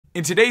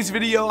In today's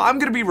video, I'm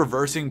going to be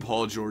reversing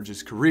Paul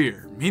George's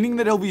career, meaning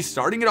that he'll be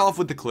starting it off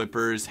with the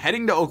Clippers,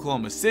 heading to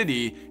Oklahoma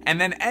City,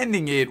 and then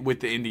ending it with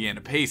the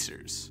Indiana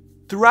Pacers.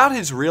 Throughout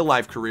his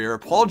real-life career,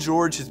 Paul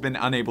George has been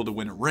unable to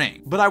win a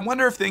ring, but I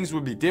wonder if things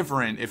would be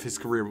different if his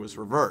career was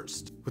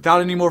reversed. Without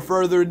any more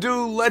further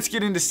ado, let's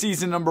get into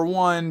season number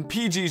 1,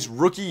 PG's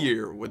rookie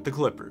year with the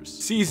Clippers.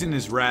 Season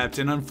is wrapped,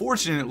 and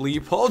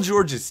unfortunately, Paul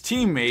George's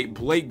teammate,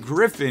 Blake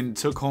Griffin,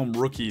 took home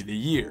Rookie of the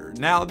Year.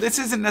 Now, this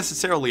isn't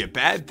necessarily a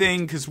bad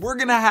thing, because we're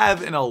gonna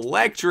have an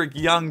electric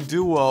young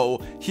duo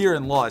here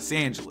in Los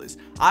Angeles.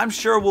 I'm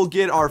sure we'll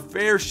get our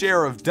fair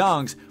share of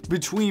dunks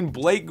between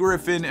Blake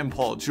Griffin and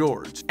Paul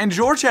George. And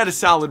George had a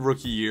solid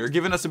rookie year,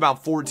 giving us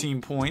about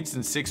 14 points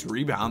and 6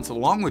 rebounds,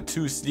 along with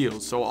 2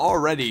 steals, so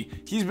already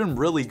he's been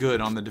really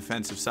good on the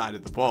defensive side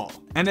of the ball.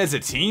 And as a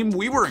team,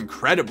 we were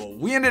incredible.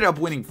 We ended up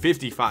winning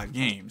 55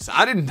 games.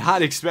 I did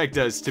not expect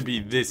us to be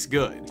this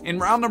good. In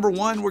round number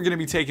 1, we're going to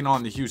be taking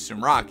on the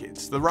Houston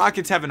Rockets. The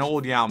Rockets have an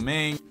old Yao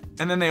Ming,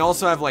 and then they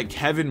also have like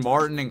Kevin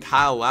Martin and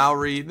Kyle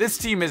Lowry. This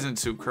team isn't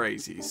too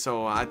crazy,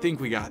 so I think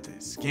we got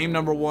this. Game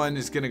number 1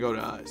 is going to go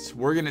to us.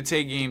 We're going to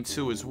take game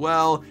 2 as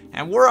well,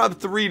 and we're up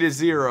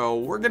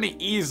 3-0. We're going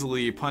to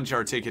easily punch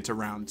our ticket to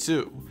round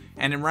 2.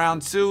 And in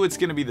round 2, it's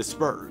going to be the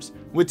Spurs.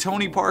 With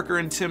Tony Parker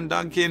and Tim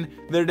Duncan,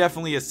 they're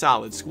definitely a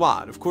solid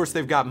squad. Of course,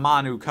 they've got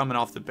Manu coming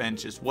off the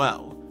bench as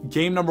well.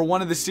 Game number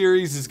 1 of the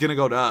series is going to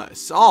go to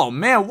us. Oh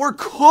man, we're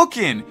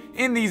cooking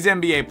in these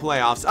NBA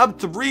playoffs. Up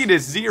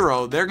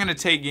 3-0. They're going to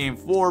take game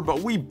 4, but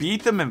we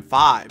beat them in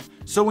 5.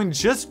 So in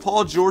just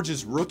Paul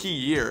George's rookie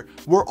year,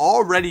 we're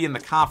already in the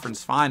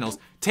conference finals,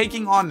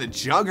 taking on the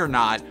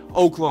juggernaut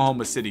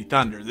Oklahoma City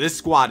Thunder. This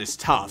squad is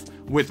tough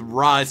with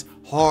Russ,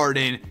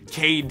 Harden,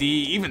 KD,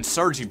 even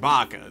Serge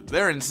Ibaka.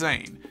 They're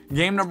insane.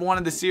 Game number 1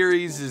 of the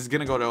series is going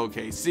to go to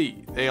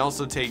OKC. They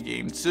also take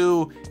game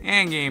 2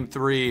 and game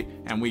 3,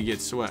 and we get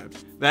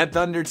swept. That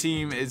Thunder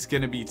team is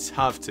going to be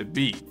tough to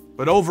beat.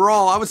 But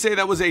overall, I would say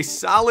that was a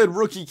solid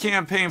rookie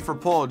campaign for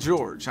Paul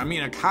George. I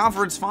mean, a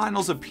conference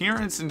finals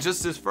appearance in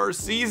just his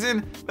first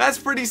season, that's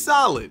pretty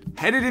solid.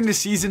 Headed into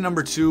season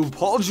number 2,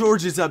 Paul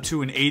George is up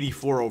to an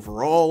 84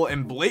 overall,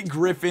 and Blake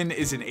Griffin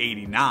is an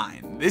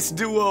 89. This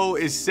duo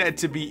is set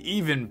to be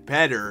even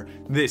better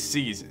this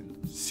season.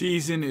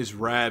 Season is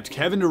wrapped.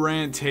 Kevin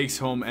Durant takes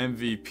home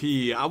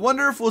MVP. I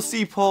wonder if we'll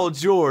see Paul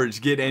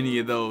George get any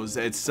of those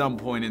at some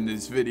point in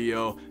this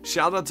video.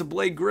 Shout out to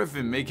Blake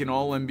Griffin making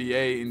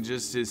All-NBA in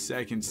just his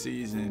second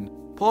season.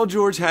 Paul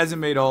George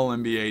hasn't made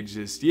All-NBA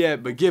just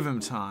yet, but give him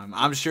time.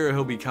 I'm sure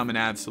he'll become an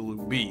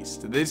absolute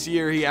beast. This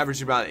year, he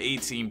averaged about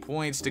 18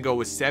 points to go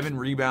with 7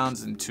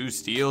 rebounds and 2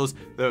 steals.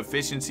 The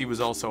efficiency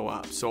was also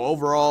up. So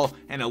overall,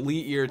 an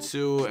elite year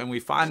 2, and we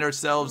find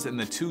ourselves in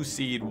the 2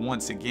 seed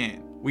once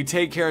again. We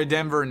take care of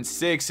Denver in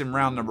 6 in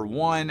round number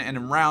 1, and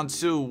in round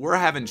 2, we're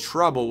having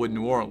trouble with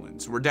New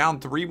Orleans. We're down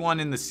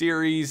 3-1 in the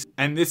series,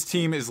 and this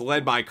team is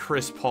led by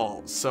Chris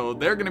Paul, so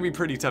they're going to be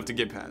pretty tough to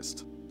get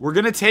past. We're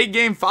going to take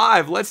game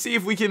 5. Let's see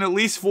if we can at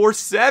least force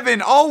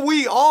 7. Oh,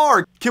 we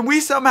are! Can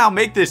we somehow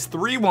make this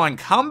 3-1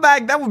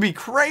 comeback? That would be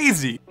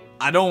crazy.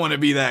 I don't want to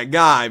be that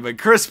guy, but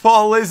Chris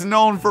Paul is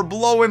known for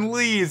blowing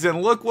leads,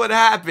 and look what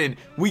happened.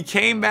 We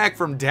came back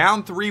from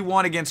down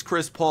 3-1 against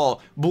Chris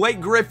Paul. Blake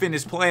Griffin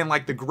is playing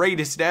like the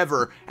greatest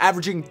ever,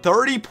 averaging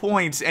 30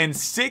 points and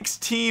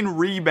 16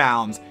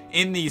 rebounds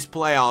in these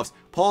playoffs.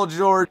 Paul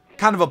George,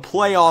 kind of a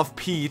playoff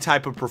P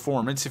type of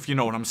performance, if you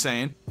know what I'm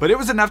saying. But it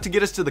was enough to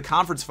get us to the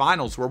conference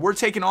finals, where we're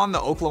taking on the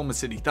Oklahoma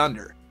City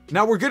Thunder.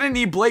 Now, we're going to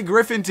need Blake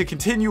Griffin to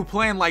continue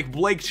playing like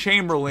Blake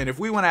Chamberlain if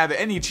we want to have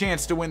any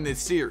chance to win this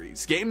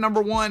series. Game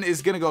number 1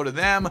 is going to go to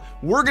them.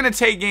 We're going to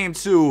take game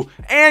 2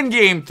 and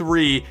game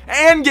 3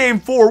 and game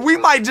 4. We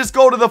might just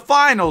go to the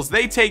finals.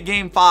 They take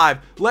game 5.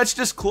 Let's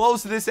just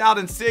close this out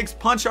in 6,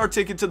 punch our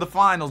ticket to the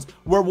finals,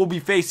 where we'll be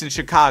facing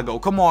Chicago.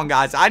 Come on,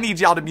 guys. I need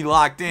y'all to be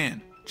locked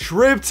in.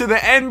 Trip to the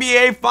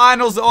NBA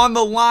Finals on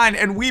the line,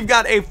 and we've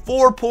got a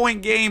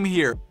 4-point game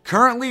here.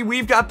 Currently,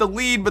 we've got the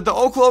lead, but the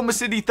Oklahoma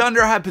City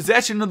Thunder have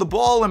possession of the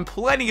ball and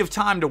plenty of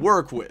time to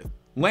work with.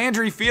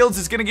 Landry Fields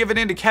is going to give it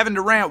into Kevin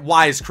Durant.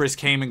 Why is Chris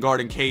Kaman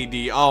guarding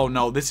KD? Oh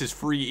no, this is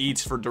free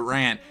eats for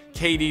Durant.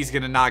 KD's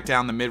going to knock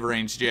down the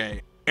mid-range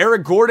J.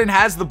 Eric Gordon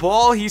has the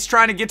ball. He's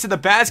trying to get to the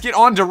basket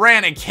on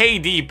Durant, and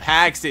KD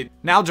packs it.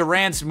 Now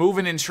Durant's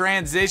moving in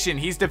transition.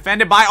 He's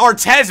defended by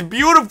Artest.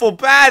 Beautiful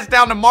pass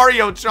down to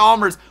Mario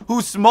Chalmers,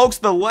 who smokes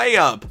the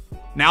layup.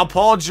 Now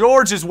Paul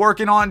George is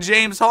working on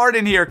James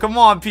Harden here. Come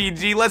on,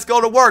 PG. Let's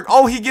go to work.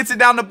 Oh, he gets it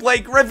down to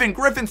Blake Griffin.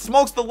 Griffin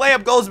smokes the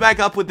layup, goes back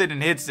up with it,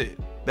 and hits it.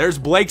 There's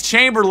Blake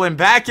Chamberlain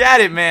back at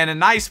it, man. A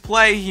nice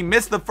play. He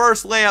missed the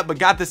first layup, but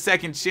got the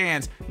second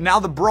chance. Now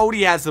the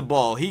Brody has the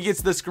ball. He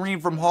gets the screen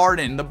from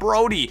Harden. The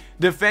Brody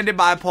defended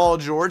by Paul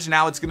George.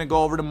 Now it's going to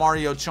go over to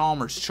Mario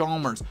Chalmers.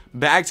 Chalmers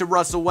back to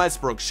Russell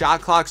Westbrook.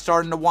 Shot clock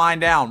starting to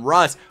wind down.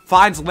 Russ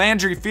finds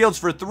Landry Fields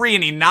for 3,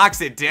 and he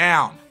knocks it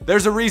down.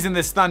 There's a reason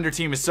this Thunder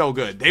team is so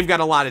good. They've got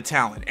a lot of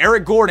talent.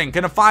 Eric Gordon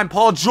going to find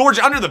Paul George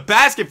under the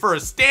basket for a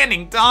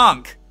standing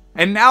dunk.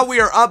 And now we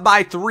are up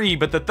by 3,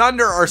 but the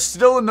Thunder are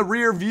still in the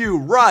rear view.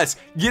 Russ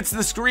gets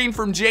the screen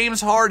from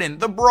James Harden.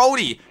 The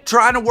Brody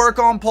trying to work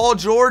on Paul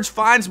George,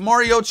 finds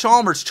Mario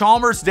Chalmers.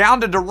 Chalmers down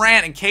to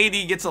Durant, and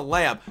KD gets a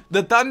layup.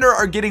 The Thunder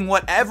are getting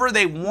whatever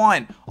they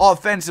want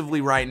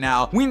offensively right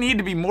now. We need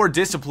to be more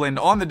disciplined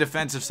on the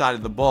defensive side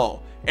of the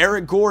ball.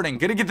 Eric Gordon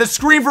gonna get the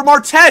screen from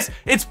Artest.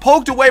 It's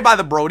poked away by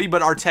the Brody,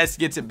 but Artest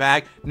gets it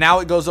back. Now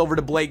it goes over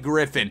to Blake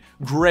Griffin.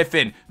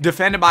 Griffin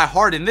defended by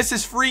Harden. This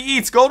is free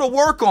eats. Go to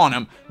work on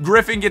him.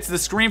 Griffin gets the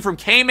screen from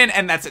Kaman,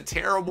 and that's a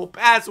terrible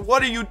pass.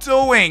 What are you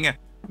doing?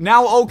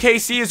 Now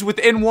OKC is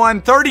within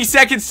 1. 30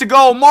 seconds to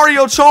go.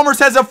 Mario Chalmers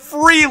has a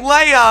free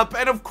layup,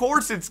 and of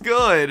course it's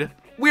good.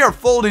 We are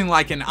folding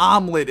like an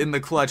omelet in the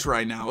clutch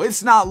right now.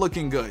 It's not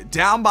looking good.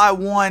 Down by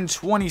 1,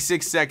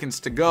 26 seconds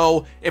to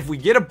go. If we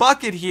get a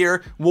bucket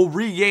here, we'll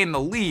regain the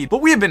lead,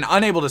 but we have been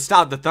unable to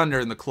stop the Thunder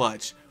in the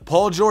clutch.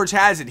 Paul George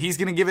has it. He's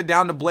going to give it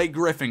down to Blake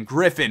Griffin.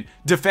 Griffin,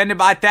 defended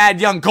by Thad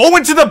Young,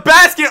 going to the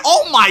basket.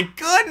 Oh my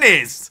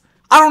goodness.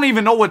 I don't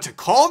even know what to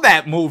call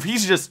that move.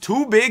 He's just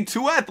too big,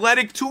 too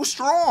athletic, too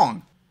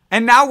strong.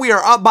 And now we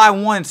are up by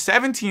 1,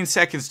 17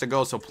 seconds to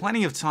go, so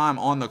plenty of time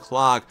on the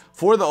clock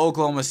for the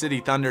Oklahoma City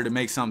Thunder to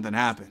make something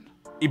happen.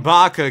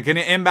 Ibaka gonna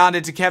inbound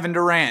it to Kevin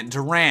Durant.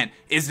 Durant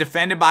is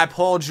defended by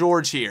Paul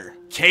George here.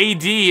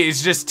 KD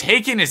is just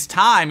taking his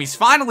time. He's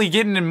finally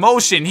getting in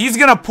motion. He's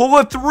gonna pull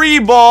a 3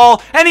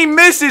 ball, and he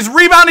misses.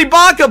 Rebound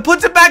Ibaka,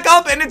 puts it back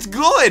up, and it's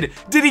good.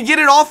 Did he get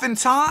it off in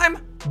time?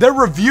 They're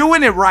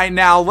reviewing it right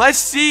now. Let's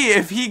see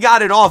if he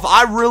got it off.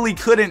 I really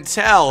couldn't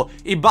tell.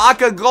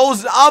 Ibaka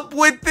goes up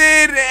with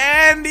it,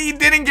 and he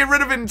didn't get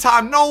rid of it in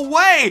time. No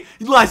way.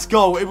 Let's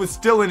go. It was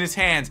still in his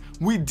hands.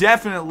 We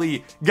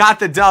definitely got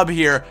the dub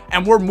here,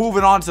 and we're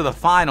moving on to the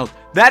finals.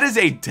 That is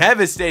a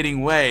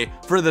devastating way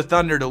for the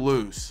Thunder to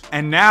lose.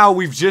 And now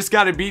we've just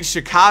got to beat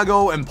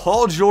Chicago, and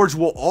Paul George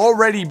will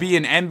already be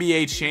an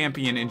NBA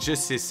champion in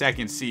just his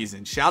 2nd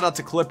season. Shout out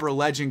to Clipper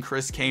legend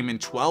Chris Kaman,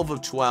 12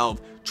 of 12,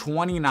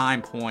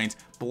 29 points.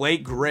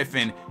 Blake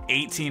Griffin,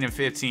 18 and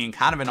 15.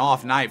 Kind of an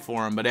off night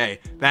for him, but hey,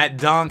 that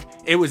dunk,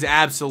 it was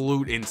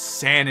absolute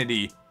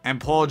insanity.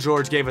 And Paul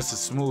George gave us a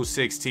smooth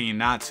 16,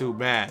 not too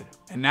bad.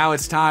 And now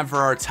it's time for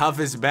our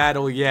toughest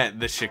battle yet,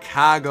 the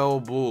Chicago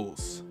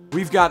Bulls.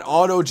 We've got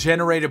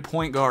auto-generated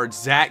point guard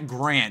Zach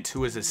Grant,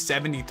 who is a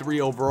 73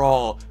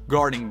 overall,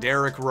 guarding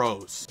Derrick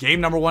Rose. Game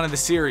number 1 of the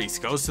series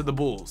goes to the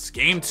Bulls.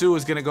 Game 2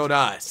 is going to go to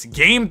us.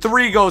 Game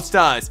 3 goes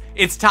to us.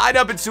 It's tied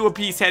up at 2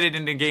 apiece headed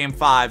into Game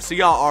 5, so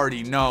y'all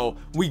already know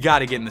we got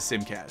to get in the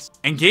Simcast.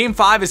 And Game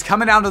 5 is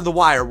coming down to the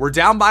wire. We're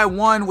down by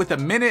 1 with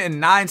 1 minute and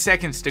 9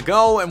 seconds to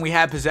go, and we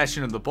have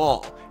possession of the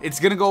ball. It's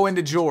going to go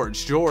into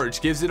George. George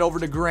gives it over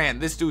to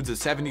Grant. This dude's a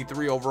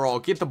 73 overall.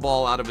 Get the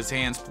ball out of his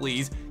hands,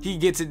 please. He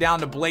gets it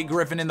down to Blake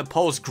Griffin in the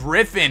post.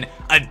 Griffin,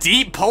 a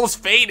deep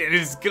post fade, and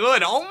it's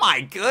good. Oh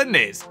my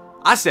goodness.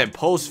 I said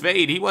post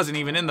fade. He wasn't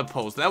even in the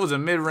post. That was a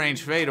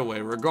mid-range fadeaway.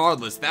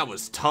 Regardless, that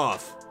was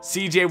tough.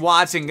 CJ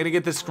Watson gonna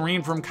get the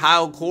screen from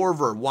Kyle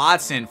Korver.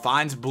 Watson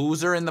finds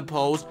Boozer in the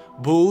post.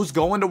 Booz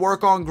going to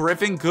work on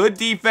Griffin. Good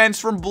defense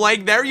from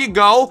Blake. There you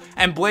go.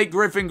 And Blake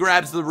Griffin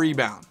grabs the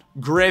rebound.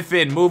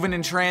 Griffin moving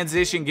in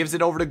transition, gives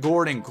it over to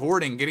Gordon.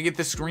 Gordon gonna get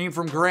the screen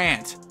from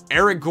Grant.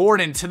 Eric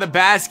Gordon to the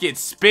basket,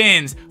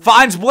 spins,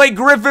 finds Blake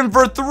Griffin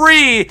for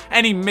 3,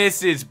 and he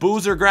misses.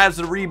 Boozer grabs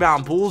the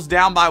rebound. Bulls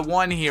down by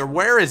 1 here.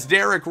 Where is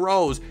Derrick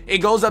Rose? It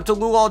goes up to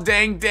Luol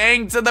Deng.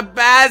 Deng to the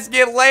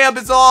basket. Layup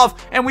is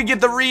off, and we get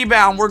the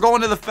rebound. We're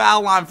going to the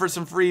foul line for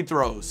some free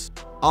throws.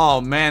 Oh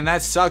man,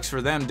 that sucks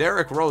for them.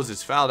 Derrick Rose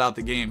is fouled out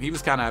the game. He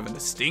was kind of having a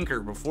stinker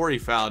before he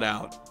fouled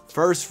out.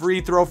 First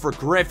free throw for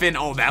Griffin.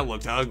 Oh, that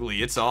looked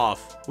ugly. It's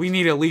off. We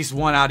need at least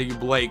 1 out of you,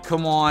 Blake.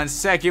 Come on.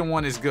 Second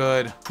one is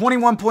good.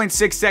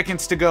 21.6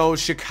 seconds to go.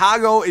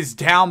 Chicago is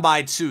down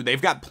by 2. They've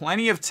got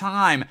plenty of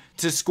time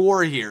to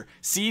score here.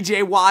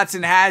 CJ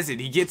Watson has it.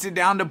 He gets it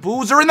down to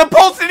Boozer in the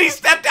post, and he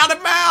stepped out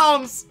of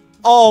bounds.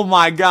 Oh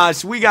my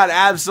gosh. We got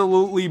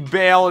absolutely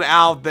bailed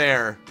out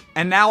there.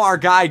 And now our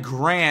guy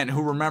Grant,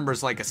 who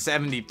remembers like a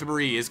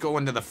 73, is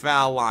going to the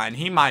foul line.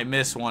 He might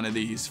miss one of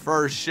these.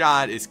 First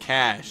shot is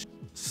cash.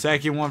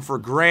 Second one for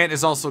Grant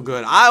is also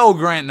good. I owe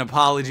Grant an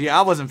apology.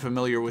 I wasn't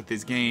familiar with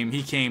his game.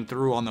 He came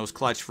through on those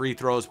clutch free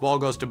throws. Ball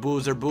goes to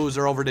Boozer.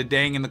 Boozer over to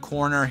Deng in the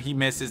corner. He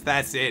misses.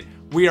 That's it.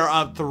 We are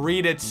up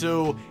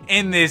 3-2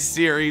 in this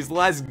series.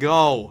 Let's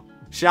go.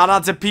 Shout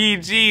out to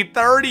PG,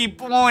 30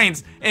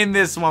 points in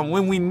this one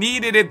when we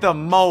needed it the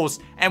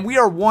most. And we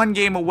are 1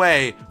 game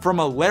away from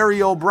a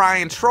Larry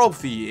O'Brien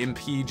trophy in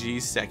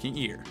PG's 2nd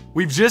year.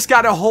 We've just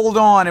got to hold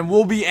on and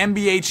we'll be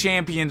NBA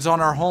champions on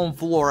our home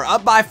floor.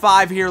 Up by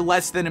 5 here,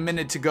 less than a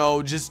minute to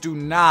go. Just do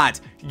not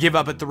give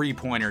up a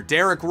 3-pointer.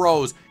 Derrick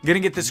Rose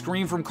gonna get the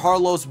screen from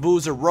Carlos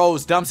Boozer.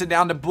 Rose dumps it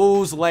down to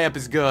Booz. Layup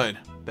is good.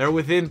 They're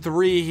within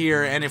 3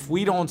 here, and if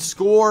we don't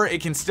score,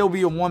 it can still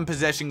be a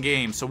 1-possession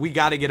game, so we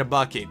got to get a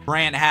bucket.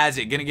 Grant has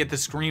it, gonna get the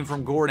screen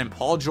from Gordon.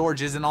 Paul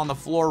George isn't on the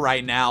floor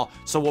right now,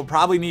 so we'll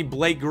probably need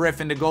Blake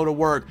Griffin to go to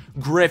work.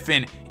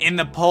 Griffin in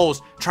the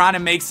post, trying to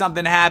make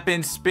something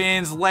happen,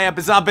 spins, layup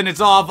is up, and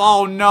it's off.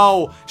 Oh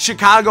no,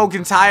 Chicago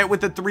can tie it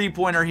with a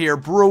 3-pointer here.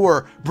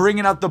 Brewer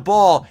bringing up the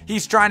ball.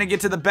 He's trying to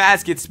get to the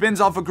basket, spins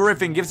off of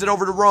Griffin, gives it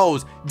over to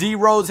Rose. D.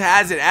 Rose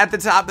has it at the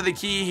top of the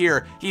key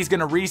here. He's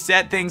gonna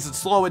reset things and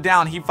slow it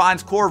down. He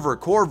finds Korver.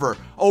 Korver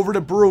over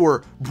to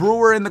Brewer.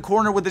 Brewer in the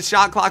corner with the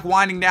shot clock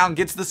winding down.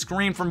 Gets the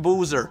screen from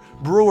Boozer.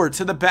 Brewer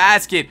to the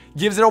basket.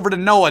 Gives it over to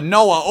Noah.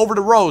 Noah over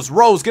to Rose.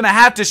 Rose gonna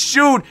have to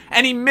shoot,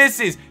 and he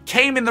misses.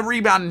 Kaman the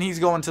rebound, and he's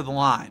going to the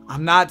line.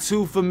 I'm not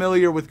too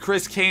familiar with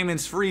Chris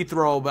Kaman's free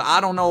throw, but I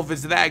don't know if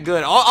it's that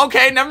good. Oh,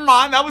 okay, never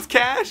mind. That was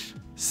cash.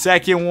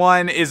 Second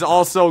one is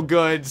also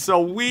good,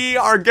 so we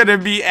are gonna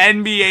be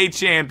NBA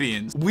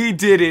champions. We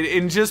did it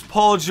in just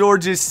Paul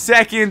George's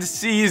second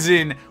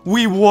season.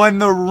 We won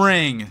the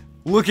ring.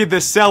 Look at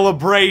the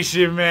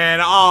celebration,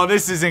 man. Oh,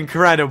 this is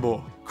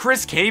incredible.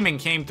 Chris Kaman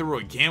came through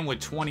again with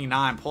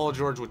 29, Paul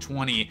George with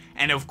 20,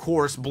 and of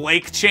course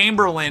Blake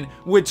Chamberlain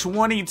with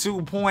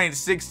 22 points,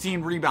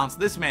 16 rebounds.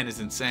 This man is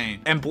insane.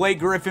 And Blake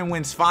Griffin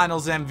wins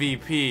Finals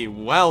MVP.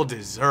 Well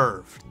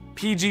deserved.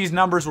 PG's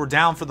numbers were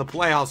down for the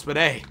playoffs, but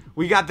hey,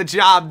 we got the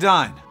job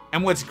done.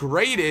 And what's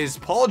great is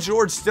Paul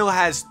George still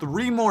has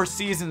 3 more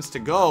seasons to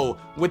go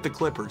with the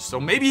Clippers, so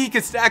maybe he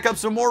could stack up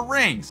some more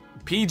rings.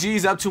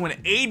 PG's up to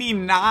an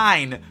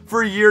 89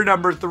 for year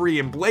number 3,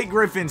 and Blake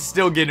Griffin's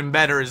still getting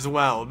better as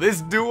well.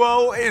 This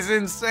duo is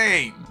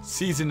insane.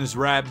 Season is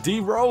wrapped. D.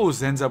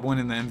 Rose ends up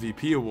winning the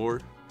MVP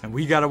award. And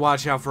we got to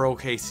watch out for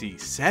OKC.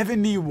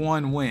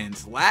 71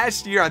 wins.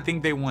 Last year, I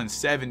think they won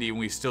 70, and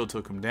we still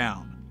took them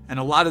down. And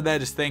a lot of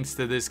that is thanks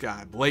to this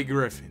guy, Blake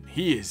Griffin.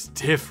 He is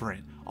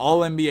different.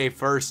 All-NBA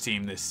first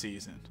team this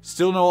season.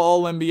 Still no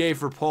All-NBA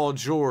for Paul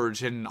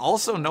George, and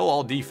also no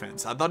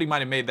All-Defense. I thought he might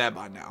have made that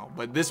by now,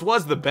 but this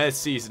was the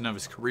best season of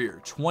his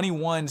career.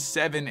 21,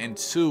 7, and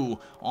 2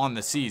 on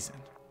the season.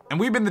 And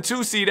we've been the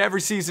 2 seed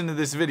every season of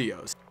this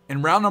videos.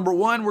 In round number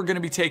 1, we're going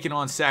to be taking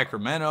on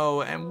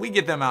Sacramento, and we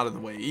get them out of the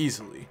way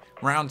easily.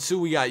 Round 2,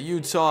 we got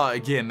Utah.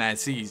 Again,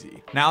 that's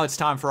easy. Now it's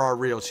time for our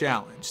real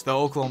challenge, the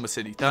Oklahoma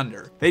City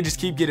Thunder. They just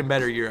keep getting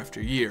better year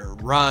after year.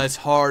 Russ,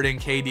 Harden,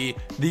 KD,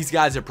 these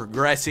guys are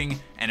progressing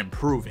and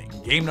improving.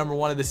 Game number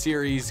 1 of the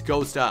series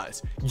goes to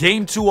us.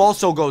 Game 2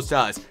 also goes to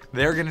us.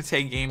 They're going to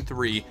take game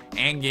 3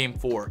 and game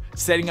 4,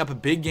 setting up a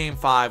big game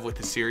 5 with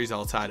the series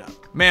all tied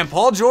up. Man,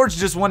 Paul George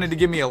just wanted to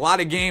give me a lot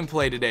of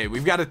gameplay today.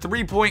 We've got a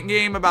 3-point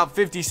game, about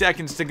 50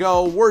 seconds to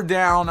go. We're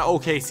down.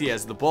 OKC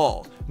has the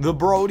ball. The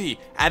Brody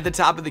at the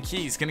top of the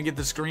key. He's going to get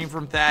the screen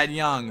from Thad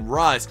Young.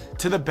 Russ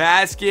to the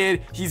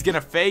basket. He's going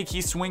to fake.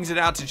 He swings it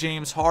out to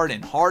James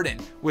Harden. Harden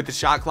with the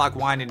shot clock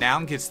winding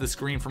down gets the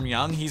screen from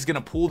Young. He's going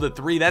to pull the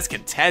 3. That's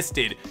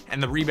contested.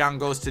 And the rebound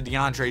goes to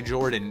DeAndre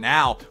Jordan.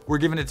 Now we're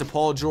giving it to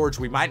Paul George.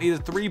 We might need a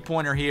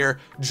 3-pointer here.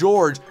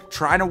 George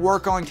trying to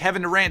work on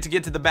Kevin Durant to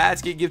get to the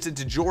basket. Gives it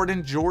to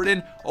Jordan.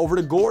 Jordan over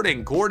to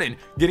Gordon. Gordon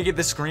going to get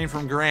the screen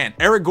from Grant.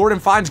 Eric Gordon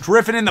finds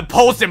Griffin in the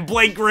post, and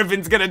Blake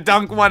Griffin's going to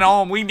dunk one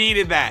home. We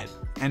needed that.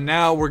 And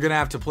now we're gonna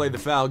have to play the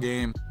foul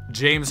game.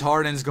 James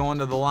Harden's going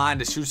to the line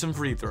to shoot some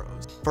free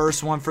throws.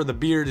 First one for the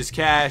Beard is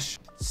cash.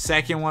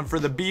 Second one for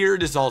the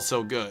Beard is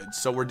also good.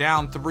 So we're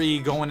down 3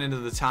 going into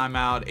the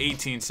timeout,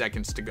 18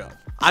 seconds to go.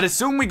 I'd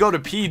assume we go to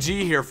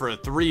PG here for a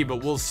 3,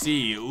 but we'll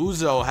see.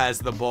 Uzo has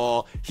the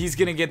ball. He's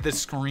going to get the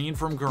screen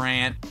from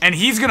Grant, and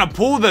he's going to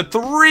pull the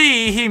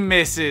 3. He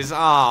misses.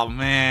 Oh,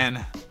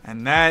 man.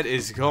 And that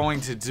is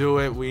going to do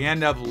it. We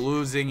end up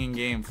losing in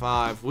game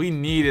 5. We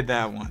needed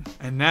that one.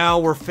 And now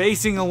we're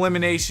facing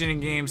elimination in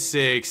game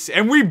 6,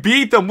 and we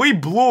beat them. We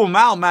blew them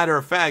out, matter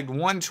of fact,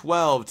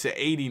 112 to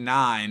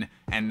 89.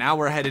 And now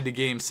we're headed to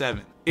game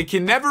 7. It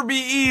can never be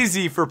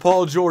easy for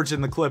Paul George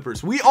and the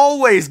Clippers. We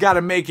always got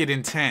to make it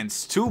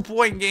intense.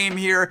 2-point game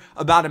here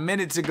about a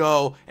minute to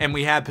go, and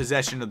we have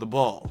possession of the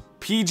ball.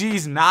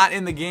 PG's not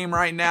in the game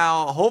right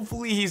now.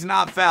 Hopefully he's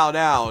not fouled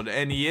out,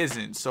 and he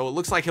isn't. So it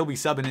looks like he'll be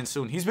subbing in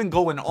soon. He's been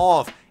going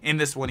off in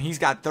this one. He's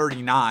got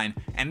 39,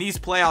 and these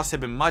playoffs have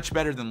been much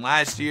better than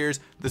last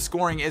year's. The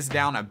scoring is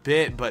down a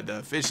bit, but the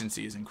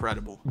efficiency is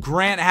incredible.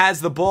 Grant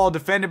has the ball,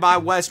 defended by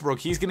Westbrook.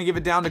 He's going to give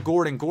it down to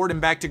Gordon. Gordon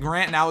back to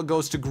Grant. Now it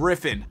goes to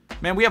Griffin.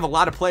 Man, we have a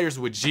lot of players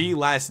with G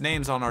last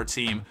names on our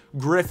team.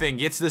 Griffin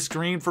gets the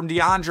screen from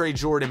DeAndre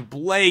Jordan.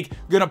 Blake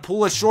gonna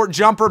pull a short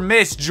jumper,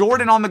 miss.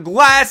 Jordan on the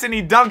glass, and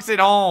he dunks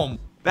it home.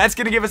 That's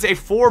going to give us a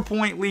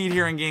 4-point lead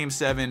here in game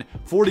 7.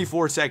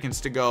 44 seconds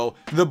to go.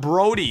 The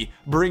Brody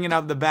bringing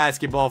up the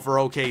basketball for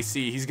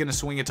OKC. He's going to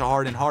swing it to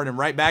Harden. Harden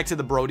right back to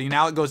the Brody.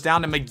 Now it goes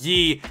down to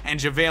McGee, and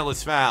JaVale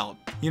is fouled.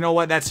 You know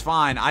what? That's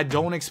fine. I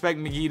don't expect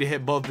McGee to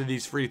hit both of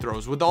these free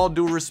throws. With all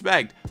due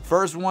respect,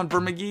 first one for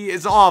McGee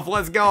is off.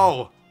 Let's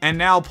go. And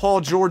now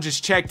Paul George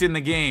is checked in the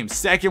game.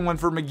 Second one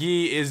for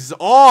McGee is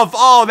off.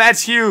 Oh,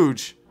 that's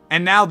huge.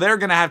 And now they're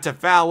going to have to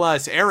foul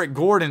us. Eric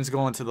Gordon's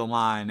going to the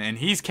line, and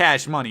he's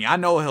cash money. I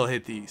know he'll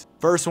hit these.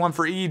 First one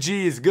for EG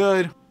is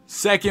good.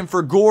 Second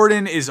for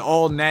Gordon is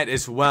all net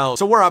as well.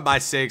 So we're up by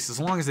 6. As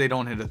long as they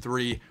don't hit a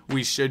 3,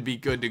 we should be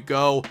good to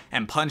go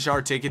and punch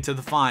our ticket to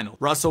the final.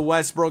 Russell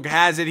Westbrook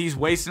has it. He's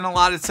wasting a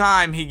lot of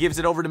time. He gives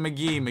it over to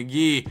McGee.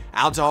 McGee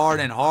out to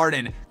Harden.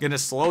 Harden gonna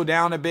slow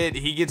down a bit.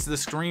 He gets the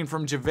screen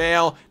from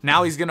JaVale.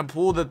 Now he's gonna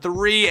pull the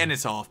 3 and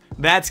it's off.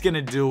 That's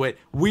gonna do it.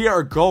 We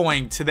are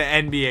going to the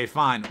NBA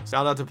Finals.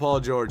 Shout out to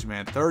Paul George,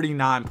 man.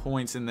 39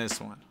 points in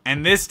this one.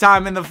 And this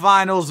time in the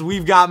finals,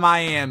 we've got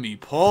Miami.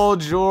 Paul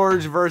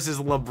George versus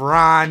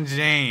LeBron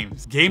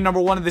James. Game number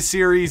 1 of the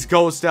series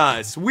goes to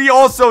us. We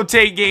also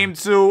take game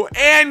 2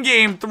 and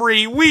game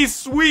 3. We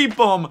sweep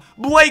them.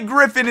 Blake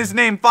Griffin is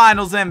named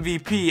Finals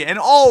MVP. And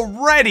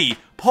already,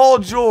 Paul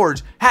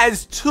George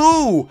has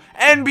 2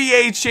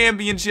 NBA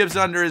championships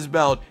under his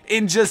belt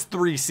in just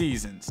 3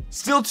 seasons.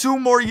 Still 2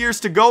 more years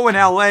to go in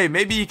LA.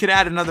 Maybe he could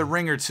add another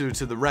ring or 2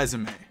 to the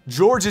resume.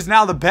 George is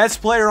now the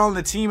best player on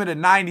the team at a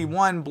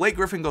 91. Blake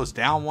Griffin goes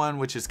down 1,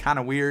 which is kind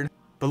of weird.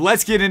 But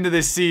let's get into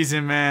this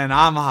season, man.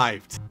 I'm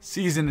hyped.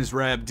 Season is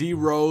wrapped. D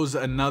Rose,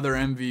 another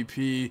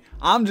MVP.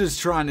 I'm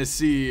just trying to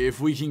see if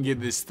we can get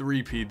this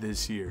 3-peat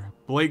this year.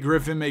 Blake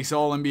Griffin makes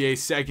All-NBA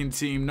second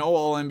team. No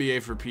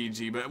All-NBA for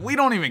PG, but we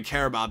don't even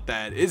care about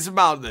that. It's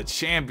about the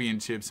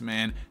championships,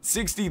 man.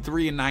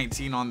 63 and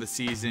 19 on the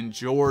season.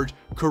 George,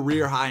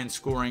 career high in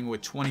scoring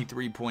with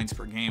 23 points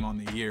per game on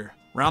the year.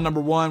 Round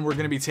number 1, we're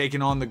going to be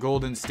taking on the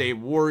Golden State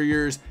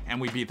Warriors, and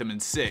we beat them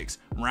in 6.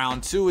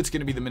 Round 2, it's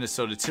going to be the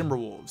Minnesota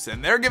Timberwolves,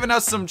 and they're giving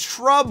us some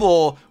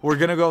trouble. We're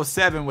going to go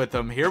 7 with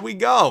them. Here we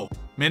go.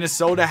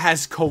 Minnesota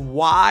has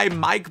Kawhi,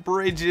 Mike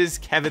Bridges,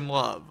 Kevin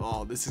Love.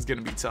 Oh, this is going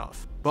to be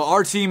tough. But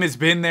our team has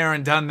been there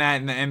and done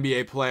that in the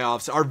NBA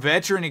playoffs. Our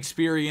veteran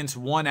experience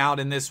won out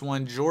in this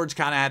one. George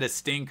kind of had a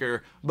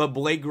stinker, but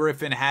Blake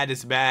Griffin had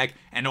his back,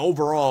 and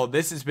overall,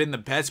 this has been the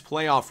best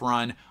playoff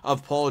run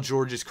of Paul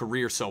George's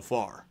career so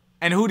far.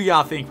 And who do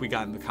y'all think we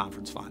got in the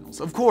conference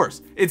finals? Of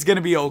course, it's going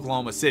to be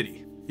Oklahoma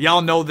City.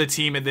 Y'all know the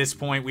team at this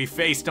point. We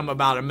faced them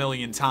about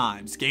 1,000,000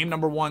 times. Game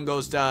number 1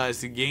 goes to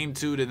us. Game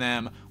 2 to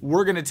them.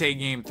 We're going to take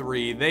game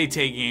 3. They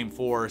take game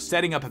 4,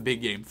 setting up a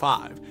big game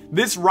 5.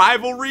 This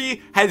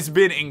rivalry has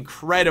been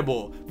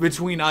incredible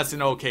between us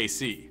and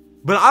OKC.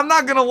 But I'm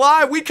not gonna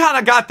lie, we kind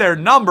of got their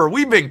number.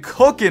 We've been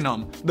cooking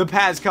them the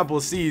past couple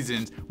of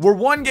seasons. We're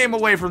 1 game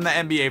away from the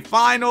NBA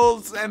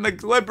Finals, and the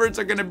Clippers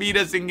are gonna beat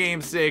us in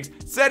game 6,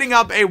 setting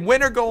up a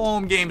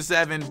winner-go-home game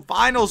 7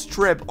 finals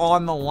trip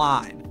on the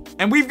line.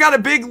 And we've got a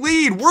big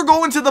lead. We're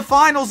going to the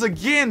finals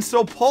again,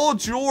 so Paul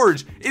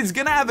George is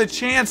gonna have a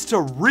chance to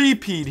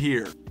repeat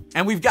here.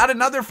 And we've got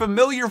another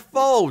familiar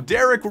foe,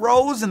 Derrick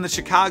Rose and the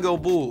Chicago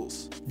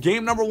Bulls.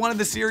 Game number 1 of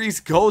the series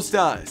goes to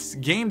us.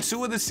 Game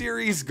 2 of the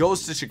series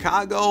goes to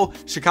Chicago.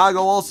 Chicago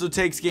also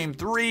takes game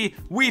 3.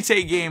 We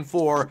take game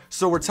 4,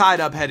 so we're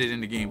tied up headed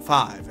into game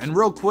 5. And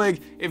real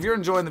quick, if you're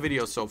enjoying the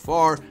video so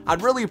far,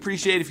 I'd really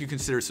appreciate if you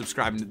consider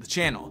subscribing to the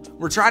channel.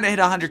 We're trying to hit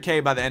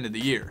 100K by the end of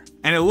the year.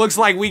 And it looks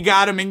like we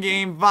got him in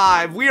game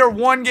 5. We are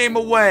 1 game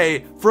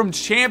away from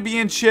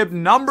championship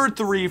number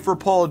 3 for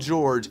Paul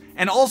George,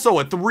 and also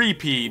a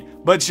 3-peat.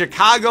 But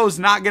Chicago's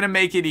not going to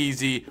make it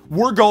easy.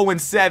 We're going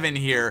 7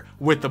 here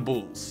with the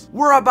Bulls.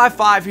 We're up by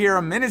 5 here,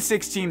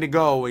 1:16 to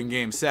go in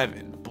game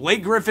 7.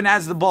 Blake Griffin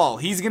has the ball.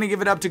 He's going to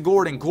give it up to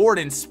Gordon.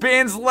 Gordon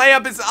spins,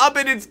 layup is up,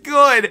 and it's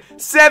good.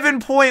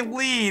 7-point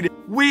lead.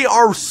 We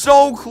are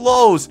so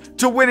close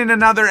to winning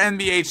another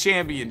NBA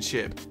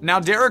championship. Now,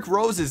 Derrick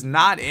Rose is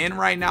not in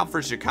right now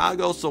for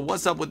Chicago, so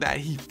what's up with that?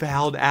 He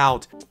fouled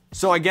out.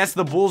 So I guess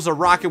the Bulls are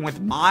rocking with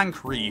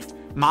Moncrief.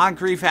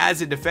 Moncrief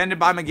has it defended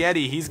by Maggette.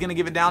 He's going to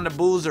give it down to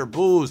Boozer.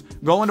 Booz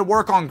going to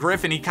work on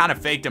Griffin. He kind of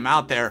faked him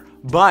out there,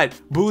 but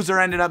Boozer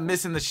ended up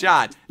missing the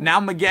shot. Now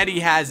Maggette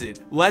has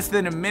it. Less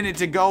than a minute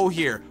to go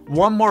here.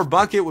 1 more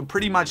bucket would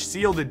pretty much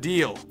seal the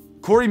deal.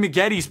 Corey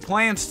Maggette's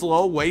playing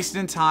slow,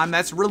 wasting time.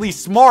 That's really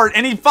smart.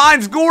 And he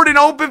finds Gordon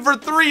open for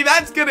 3.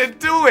 That's going to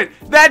do it.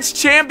 That's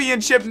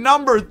championship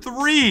number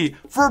 3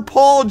 for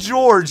Paul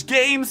George.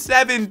 Game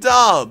 7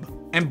 dub.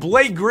 And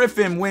Blake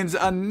Griffin wins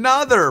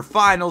another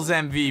Finals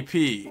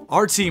MVP.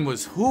 Our team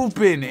was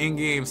hooping in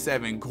Game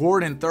 7.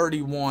 Gordon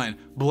 31,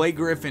 Blake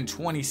Griffin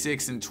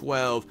 26 and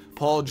 12,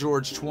 Paul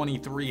George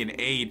 23 and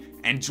 8,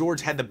 and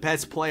George had the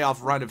best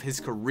playoff run of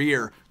his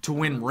career to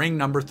win ring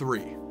number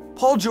 3.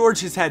 Paul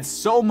George has had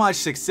so much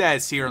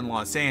success here in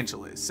Los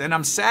Angeles, and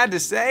I'm sad to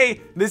say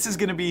this is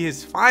going to be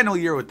his final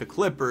year with the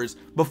Clippers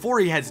before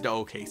he heads to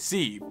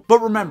OKC.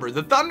 But remember,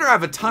 the Thunder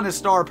have a ton of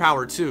star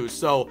power too,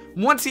 so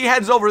once he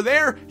heads over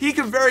there, he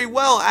could very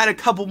well add a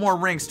couple more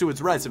rings to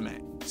his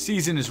resume.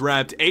 Season is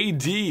wrapped.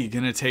 AD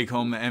gonna take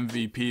home the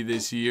MVP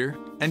this year.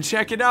 And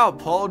check it out,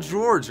 Paul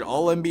George,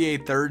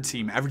 All-NBA third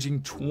team,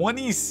 averaging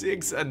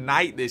 26 a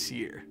night this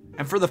year.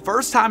 And for the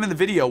first time in the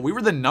video, we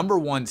were the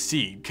 #1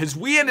 seed because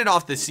we ended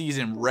off the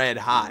season red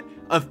hot.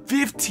 A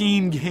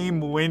 15-game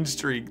win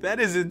streak. That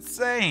is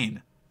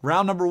insane.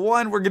 Round number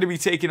 1, we're going to be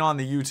taking on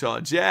the Utah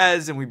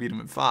Jazz, and we beat them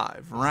in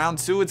 5. Round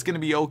 2, it's going to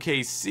be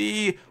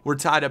OKC. We're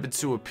tied up at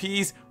 2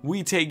 apiece.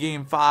 We take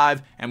game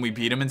 5, and we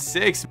beat them in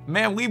 6.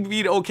 Man, we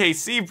beat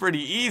OKC pretty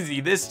easy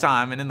this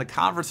time, and in the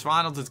conference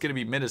finals, it's going to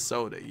be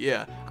Minnesota.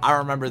 Yeah, I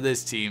remember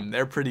this team.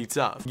 They're pretty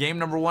tough. Game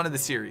number 1 of the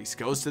series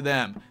goes to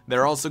them.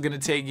 They're also going to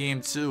take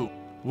game 2.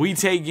 We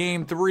take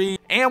game 3,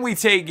 and we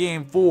take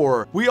game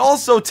 4. We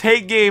also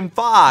take game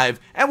 5,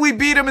 and we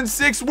beat them in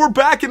 6. We're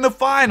back in the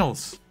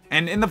finals.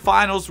 And in the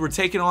finals, we're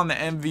taking on the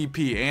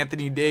MVP,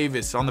 Anthony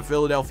Davis, on the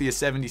Philadelphia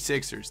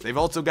 76ers. They've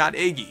also got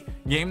Iggy.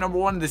 Game number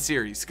 1 of the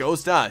series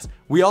goes to us.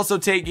 We also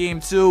take game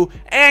 2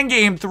 and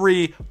game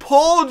 3.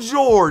 Paul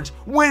George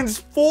wins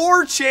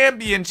 4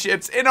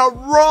 championships in a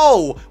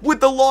row with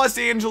the Los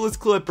Angeles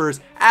Clippers,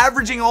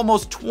 averaging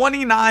almost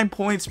 29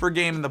 points per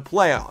game in the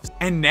playoffs.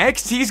 And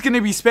next, he's going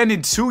to be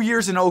spending 2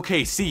 years in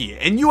OKC.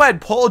 And you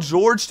add Paul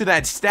George to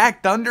that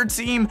stacked Thunder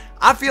team,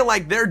 I feel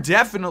like they're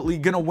definitely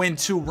going to win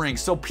 2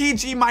 rings. So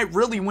PG might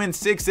really win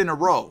 6 in a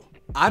row.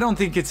 I don't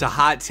think it's a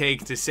hot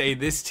take to say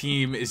this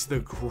team is the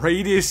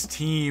greatest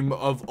team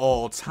of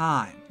all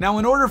time. Now,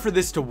 in order for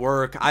this to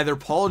work, either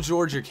Paul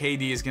George or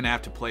KD is going to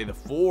have to play the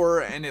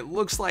 4, and it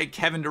looks like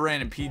Kevin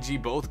Durant and PG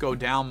both go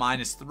down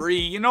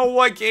 -3. You know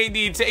what,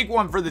 KD? Take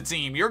one for the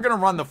team. You're going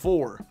to run the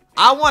 4.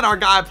 I want our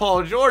guy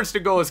Paul George to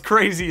go as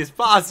crazy as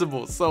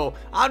possible, so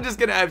I'm just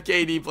going to have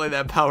KD play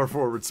that power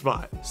forward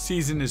spot.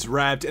 Season is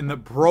wrapped, and the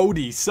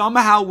Brody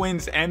somehow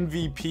wins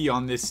MVP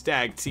on this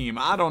stacked team.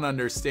 I don't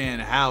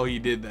understand how he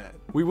did that.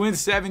 We win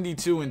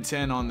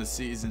 72-10 on the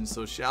season,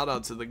 so shout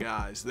out to the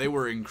guys. They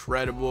were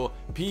incredible.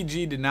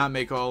 PG did not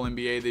make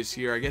All-NBA this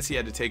year. I guess he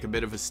had to take a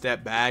bit of a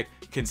step back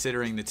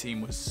considering the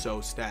team was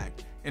so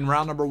stacked. In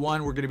round number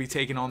 1, we're going to be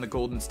taking on the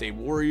Golden State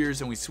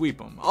Warriors, and we sweep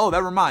them. Oh,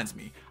 that reminds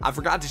me. I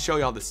forgot to show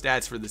y'all the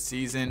stats for the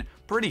season.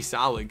 Pretty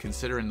solid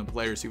considering the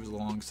players he was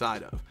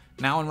alongside of.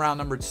 Now in round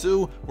number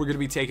 2, we're going to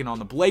be taking on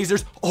the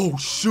Blazers. Oh,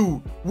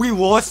 shoot. We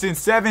lost in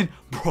 7.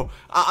 Bro,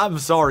 I'm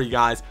sorry,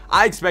 guys.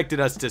 I expected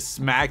us to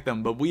smack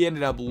them, but we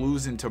ended up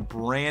losing to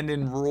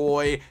Brandon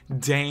Roy,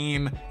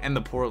 Dame, and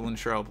the Portland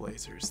Trail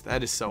Blazers.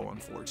 That is so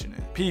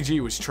unfortunate. PG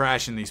was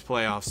trashing these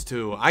playoffs,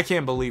 too. I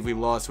can't believe we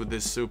lost with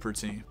this super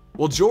team.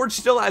 Well, George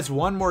still has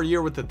 1 more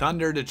year with the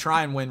Thunder to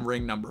try and win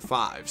ring number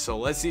 5, so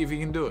let's see if he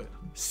can do it.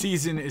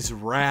 Season is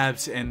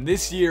wrapped, and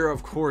this year,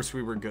 of course,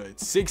 we were good.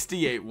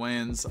 68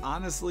 wins.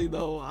 Honestly,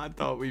 though, I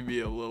thought we'd be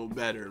a little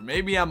better.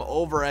 Maybe I'm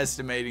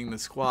overestimating the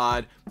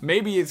squad.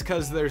 Maybe it's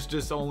because there's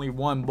just only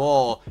 1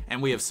 ball,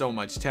 and we have so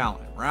much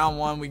talent. Round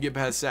 1, we get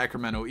past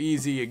Sacramento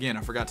easy. Again,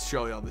 I forgot to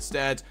show y'all the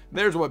stats.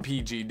 There's what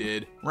PG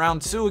did.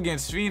 Round 2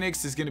 against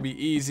Phoenix is going to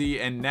be easy,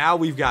 and now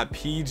we've got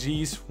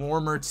PG's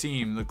former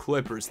team, the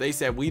Clippers. They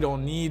said, we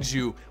don't need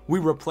you. We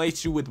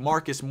replaced you with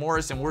Marcus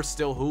Morris, and we're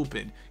still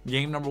hooping.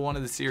 Game number 1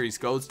 of the series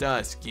goes to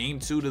us. Game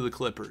 2 to the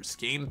Clippers.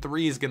 Game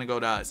 3 is going to go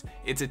to us.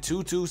 It's a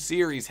 2-2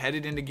 series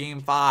headed into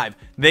game 5.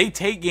 They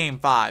take game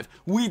 5.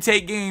 We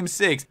take game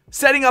 6,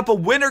 setting up a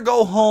winner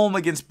go home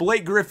against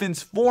Blake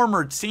Griffin's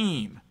former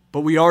team.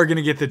 But we are going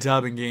to get the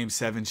dub in game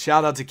 7.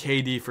 Shout out to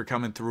KD for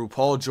coming through.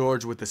 Paul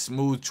George with a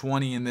smooth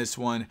 20 in this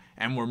one,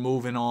 and we're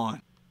moving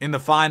on. In the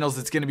finals,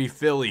 it's going to be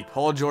Philly.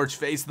 Paul George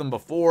faced them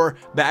before,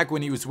 back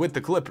when he was with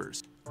the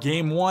Clippers.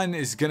 Game 1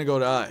 is going to go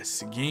to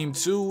us. Game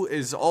 2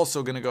 is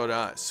also going to go to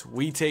us.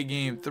 We take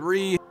game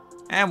 3,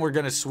 and we're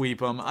going to sweep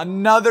them.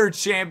 Another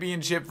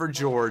championship for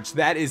George.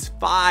 That is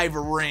 5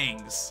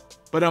 rings.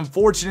 But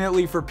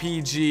unfortunately for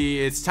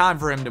PG, it's time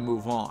for him to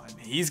move on.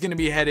 He's going to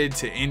be headed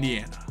to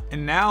Indiana.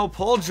 And now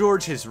Paul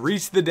George has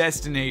reached the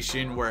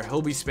destination where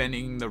he'll be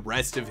spending the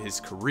rest of his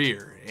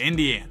career,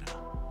 Indiana.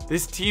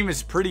 This team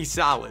is pretty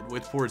solid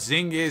with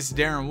Porzingis,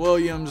 Darren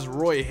Williams,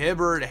 Roy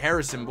Hibbert,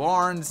 Harrison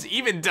Barnes,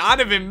 even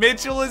Donovan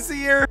Mitchell is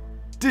here.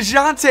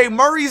 DeJounte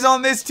Murray's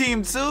on this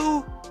team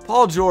too.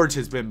 Paul George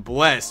has been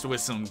blessed with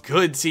some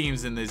good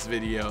teams in this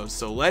video,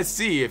 so let's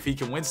see if he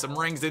can win some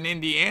rings in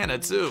Indiana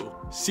too.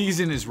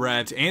 Season is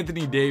wrapped.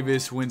 Anthony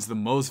Davis wins the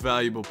most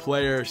valuable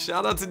player.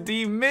 Shout out to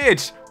D.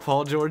 Mitch,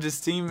 Paul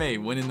George's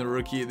teammate, winning the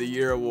Rookie of the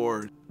Year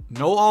award.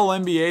 No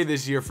All-NBA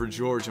this year for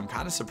George. I'm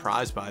kind of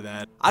surprised by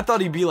that. I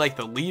thought he'd be like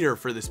the leader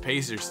for this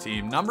Pacers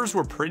team. Numbers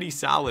were pretty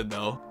solid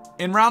though.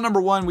 In round number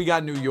 1, we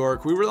got New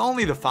York. We were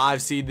only the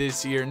 5 seed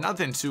this year.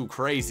 Nothing too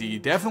crazy.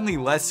 Definitely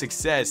less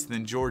success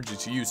than George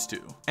is used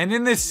to. And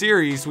in this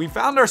series, we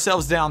found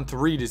ourselves down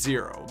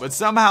 3-0, but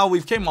somehow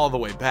we've came all the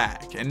way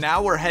back. And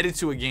now we're headed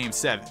to a game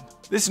 7.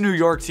 This New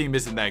York team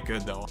isn't that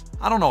good though.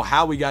 I don't know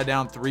how we got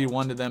down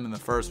 3-1 to them in the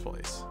first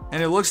place.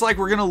 And it looks like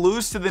we're going to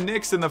lose to the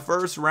Knicks in the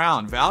first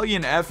round.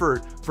 Valiant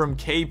effort from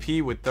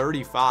KP with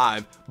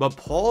 35, but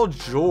Paul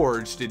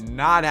George did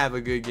not have a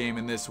good game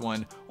in this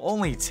one.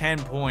 Only 10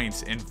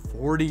 points in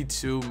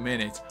 42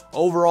 minutes.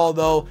 Overall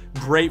though,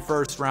 great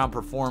first round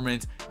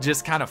performance.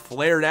 Just kind of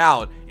flared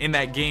out in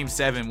that game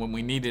 7 when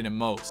we needed him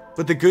most.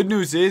 But the good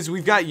news is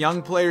we've got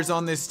young players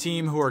on this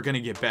team who are going to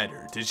get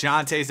better.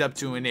 DeJounte's up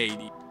to an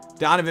 80.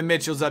 Donovan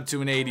Mitchell's up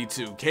to an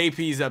 82.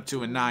 KP's up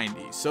to a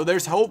 90. So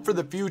there's hope for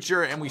the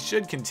future, and we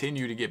should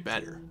continue to get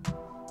better.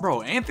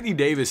 Bro, Anthony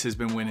Davis has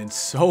been winning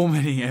so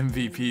many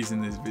MVPs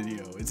in this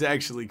video. It's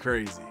actually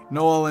crazy.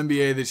 No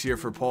All-NBA this year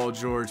for Paul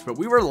George, but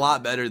we were a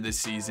lot better this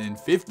season.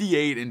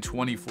 58 and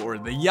 24.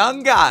 The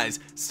young guys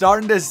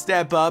starting to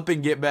step up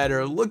and get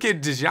better. Look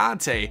at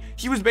DeJounte.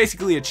 He was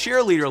basically a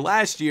cheerleader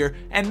last year,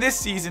 and this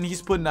season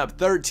he's putting up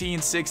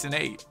 13, 6, and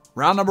 8.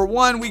 Round number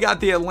 1, we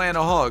got the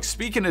Atlanta Hawks.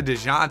 Speaking of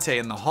DeJounte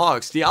and the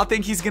Hawks, do y'all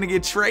think he's going to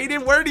get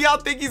traded? Where do y'all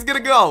think he's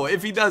going to go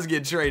if he does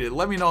get traded?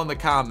 Let me know in the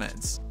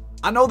comments.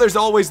 I know there's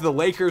always the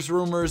Lakers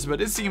rumors,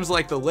 but it seems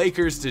like the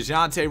Lakers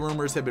DeJounte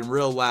rumors have been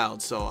real loud,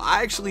 so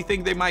I actually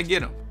think they might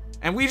get him.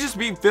 And we just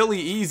beat Philly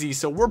easy,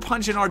 so we're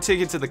punching our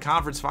ticket to the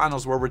conference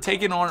finals where we're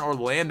taking on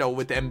Orlando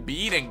with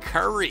Embiid and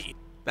Curry.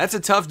 That's a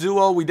tough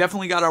duo. We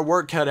definitely got our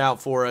work cut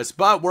out for us,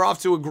 but we're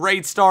off to a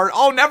great start.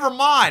 Oh, never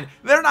mind.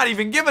 They're not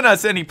even giving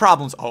us any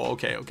problems. Oh,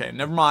 okay.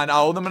 Never mind. I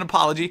owe them an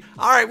apology.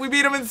 All right, we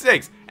beat them in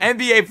 6.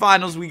 NBA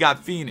Finals, we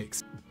got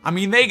Phoenix. I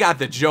mean, they got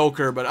the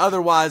Joker, but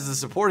otherwise the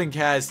supporting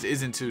cast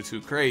isn't too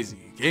crazy.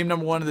 Game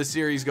number 1 of the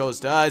series goes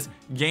to us.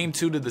 Game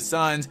 2 to the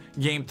Suns.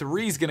 Game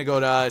 3 is going to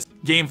go to us.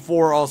 Game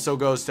 4 also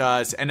goes to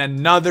us. And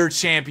another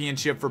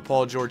championship for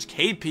Paul George.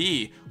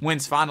 KP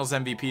wins Finals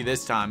MVP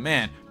this time.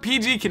 Man,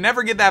 PG can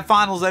never get that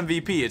Finals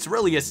MVP. It's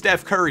really a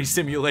Steph Curry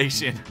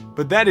simulation.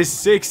 But that is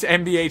 6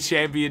 NBA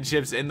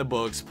championships in the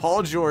books.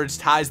 Paul George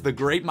ties the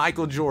great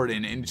Michael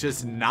Jordan in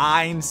just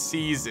 9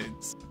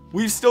 seasons.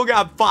 We've still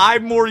got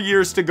 5 more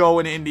years to go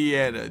in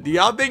Indiana. Do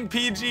y'all think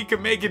PG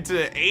can make it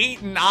to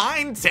 8,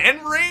 9,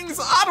 10 rings?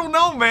 I don't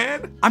know,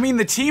 man. I mean,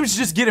 the team's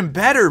just getting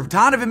better.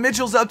 Donovan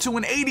Mitchell's up to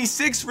an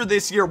 86 for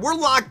this year. We're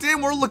locked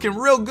in. We're looking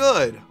real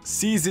good.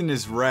 Season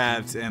is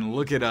wrapped, and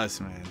look at us,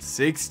 man.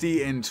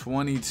 60 and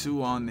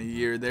 22 on the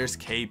year. There's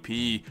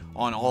KP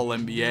on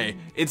All-NBA.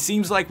 It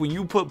seems like when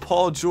you put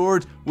Paul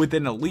George with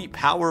an elite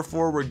power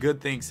forward,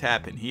 good things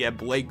happen. He had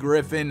Blake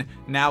Griffin.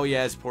 Now he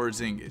has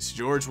Porzingis.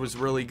 George was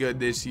really good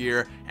this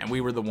year, and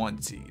we were the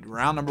 1 seed.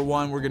 Round number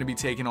 1, we're going to be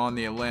taking on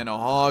the Atlanta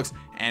Hawks,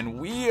 and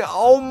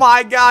oh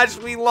my gosh,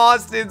 we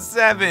lost in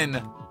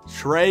 7.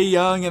 Trae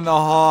Young and the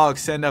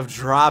Hawks end up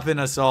dropping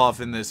us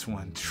off in this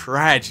one.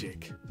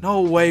 Tragic.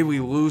 No way we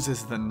lose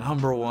as the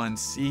number 1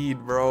 seed,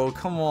 bro.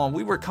 Come on,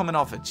 we were coming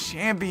off a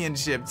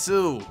championship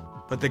too.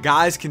 But the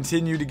guys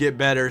continue to get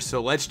better,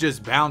 so let's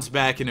just bounce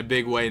back in a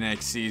big way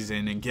next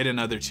season and get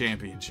another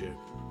championship.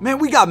 Man,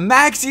 we got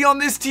Maxey on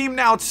this team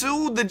now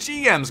too. The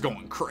GM's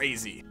going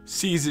crazy.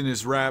 Season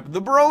is wrapped.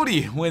 The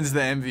Brody wins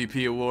the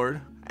MVP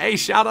award. Hey,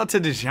 shout out to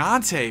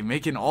DeJounte,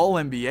 making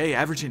All-NBA,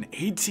 averaging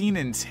 18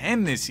 and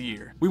 10 this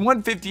year. We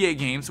won 58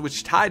 games,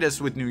 which tied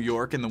us with New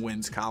York in the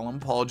wins column.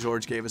 Paul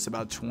George gave us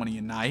about 20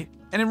 a night.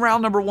 And in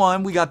round number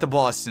 1, we got the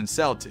Boston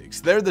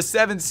Celtics. They're the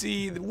 7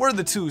 seed, we're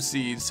the 2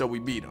 seed, so we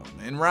beat them.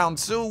 In round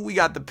 2, we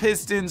got the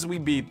Pistons, we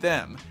beat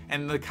them.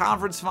 And in the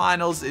conference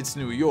finals, it's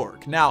New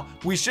York. Now,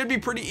 we should be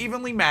pretty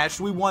evenly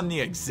matched. We won the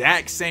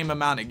exact same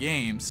amount of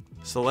games.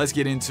 So let's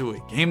get into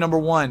it. Game number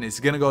 1 is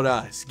going to go to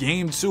us.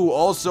 Game 2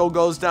 also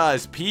goes to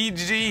us.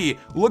 PG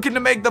looking to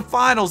make the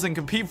finals and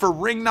compete for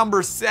ring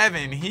number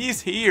 7. He's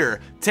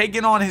here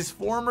taking on his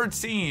former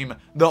team,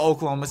 the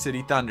Oklahoma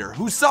City Thunder,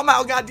 who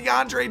somehow got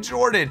DeAndre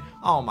Jordan.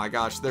 Oh my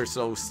gosh, they're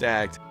so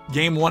stacked.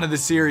 Game 1 of the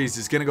series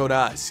is going to go to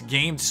us.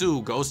 Game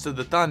 2 goes to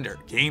the Thunder.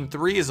 Game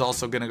 3 is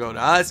also going to go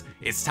to us.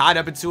 It's tied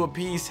up into a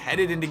piece,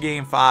 headed into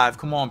Game 5.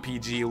 Come on,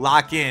 PG,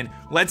 lock in.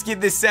 Let's get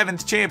this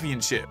 7th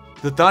championship.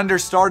 The Thunder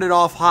started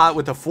off hot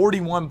with a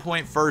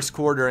 41-point first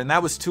quarter, and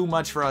that was too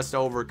much for us to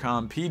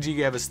overcome. PG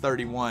gave us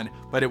 31,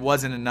 but it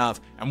wasn't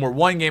enough, and we're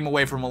 1 game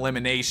away from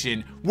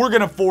elimination. We're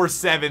going to force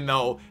 7,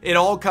 though. It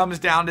all comes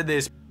down to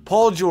this.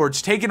 Paul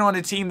George taking on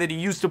a team that he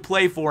used to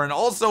play for, and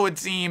also a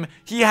team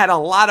he had a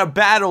lot of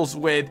battles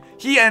with.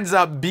 He ends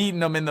up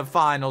beating them in the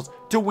finals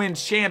to win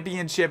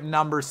championship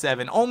number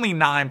 7. Only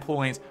 9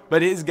 points,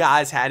 but his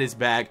guys had his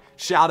back.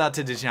 Shout out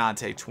to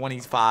DeJounte,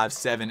 25,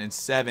 7, and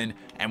 7,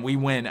 and we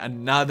win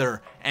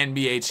another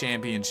NBA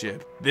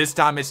championship. This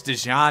time it's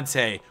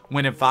DeJounte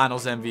winning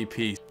Finals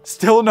MVP.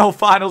 Still no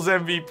Finals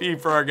MVP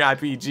for our guy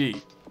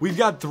PG. We've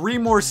got 3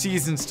 more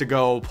seasons to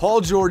go.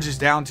 Paul George is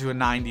down to a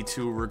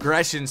 92.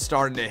 Regression's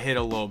starting to hit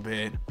a little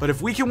bit. But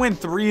if we can win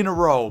 3 in a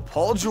row,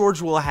 Paul George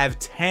will have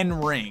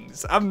 10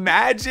 rings.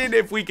 Imagine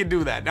if we could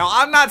do that. Now,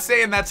 I'm not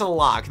saying that's a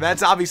lock.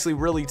 That's obviously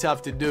really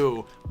tough to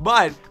do.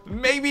 But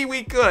maybe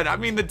we could. I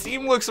mean, the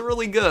team looks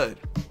really good.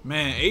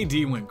 Man,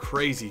 AD went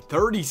crazy.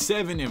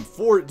 37 and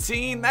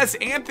 14. That's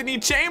Anthony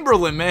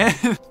Chamberlain,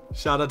 man.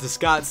 Shout out to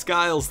Scott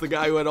Skiles, the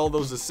guy who had all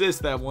those assists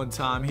that one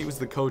time. He was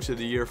the coach of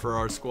the year for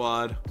our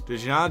squad.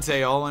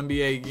 DeJounte,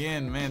 All-NBA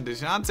again. Man,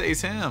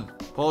 DeJounte's him.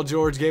 Paul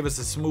George gave us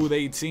a smooth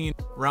 18.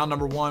 Round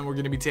number 1, we're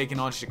going to be taking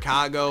on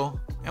Chicago,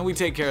 and we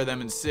take care of them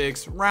in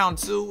 6. Round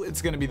 2,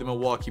 it's going to be the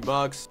Milwaukee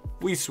Bucks.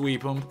 We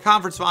sweep them.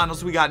 Conference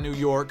finals, we got New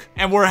York,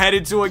 and we're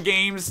headed to a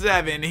Game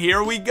 7.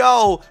 Here we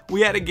go.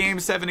 We had a Game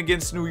 7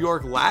 against New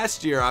York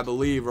last year, I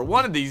believe, or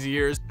one of these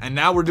years, and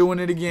now we're doing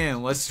it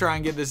again. Let's try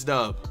and get this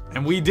dub.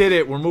 And we did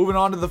it. We're moving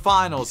on to the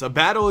finals. A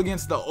battle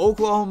against the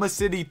Oklahoma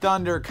City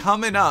Thunder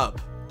coming up.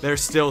 They're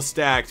still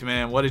stacked,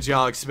 man. What did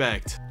y'all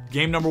expect?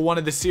 Game number 1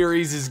 of the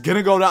series is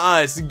gonna go to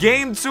us.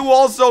 Game 2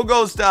 also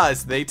goes to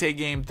us. They take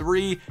game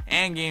 3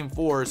 and game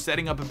 4,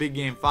 setting up a big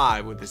game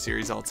 5 with the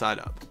series all tied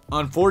up.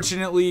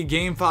 Unfortunately,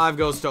 game 5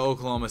 goes to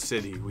Oklahoma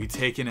City. We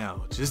take an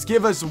L. Just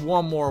give us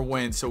one more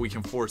win so we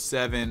can force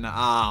 7.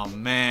 Oh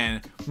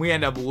man, we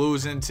end up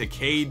losing to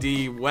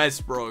KD,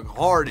 Westbrook,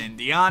 Harden,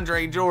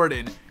 DeAndre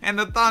Jordan, and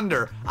the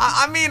Thunder.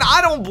 I mean,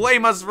 I don't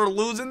blame us for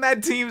losing.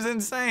 That team's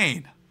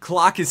insane.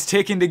 Clock is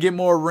ticking to get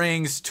more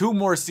rings. 2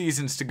 more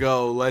seasons to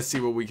go. Let's see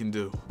what we can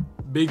do.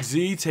 Big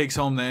Z takes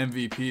home the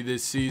MVP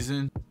this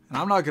season. And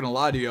I'm not gonna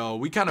lie to y'all,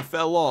 we kind of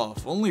fell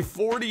off. Only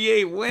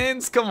 48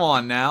 wins? Come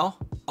on now.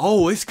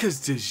 Oh, it's because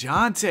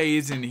DeJounte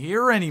isn't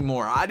here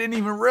anymore. I didn't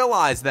even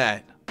realize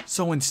that.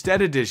 So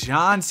instead of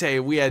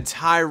DeJounte, we had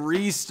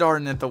Tyrese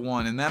starting at the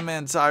 1. And that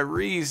man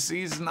Tyrese,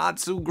 he's not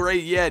too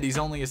great yet. He's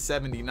only a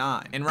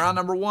 79. In round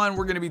number 1,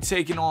 we're going to be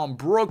taking on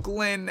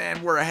Brooklyn.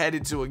 And we're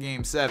headed to a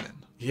game 7.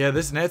 Yeah,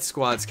 this Nets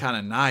squad's kind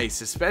of nice,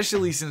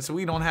 especially since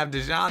we don't have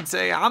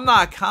DeJounte. I'm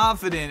not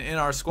confident in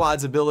our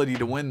squad's ability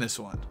to win this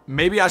one.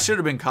 Maybe I should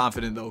have been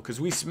confident, though,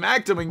 because we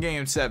smacked them in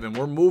game 7.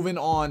 We're moving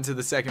on to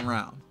the second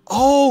round.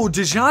 Oh,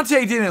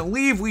 DeJounte didn't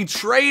leave. We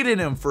traded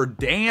him for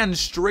Dan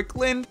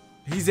Strickland.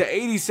 He's at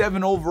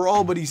 87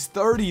 overall, but he's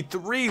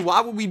 33.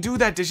 Why would we do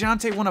that?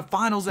 DeJounte won a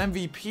finals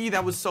MVP.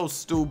 That was so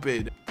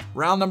stupid.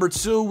 Round number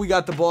 2, we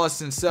got the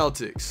Boston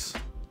Celtics.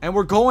 And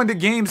we're going to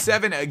game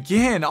 7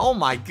 again. Oh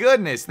my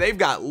goodness. They've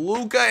got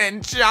Luka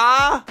and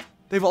Ja.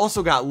 They've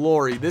also got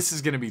Laurie. This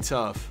is going to be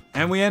tough.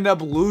 And we end up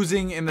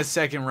losing in the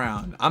second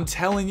round. I'm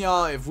telling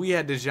y'all, if we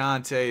had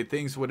DeJounte,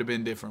 things would have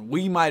been different.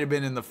 We might have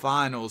been in the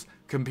finals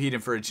competing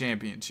for a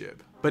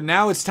championship. But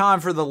now it's time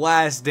for the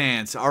last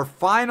dance, our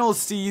final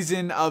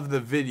season of the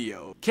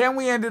video. Can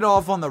we end it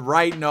off on the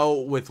right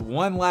note with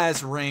one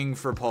last ring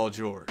for Paul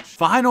George?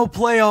 Final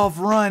playoff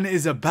run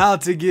is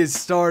about to get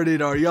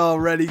started. Are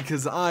y'all ready?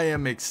 Because I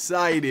am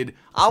excited.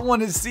 I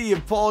want to see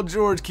if Paul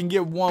George can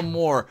get one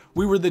more.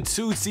 We were the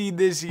 2 seed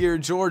this year.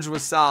 George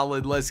was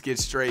solid. Let's get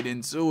straight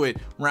into it.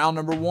 Round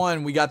number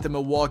 1, we got the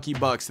Milwaukee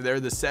Bucks. They're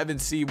the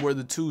 7th seed. We're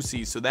the 2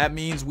 seed. So that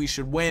means we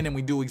should win, and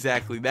we do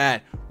exactly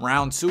that.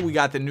 Round 2, we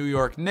got the New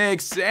York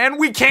Knicks, and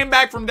we came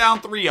back from down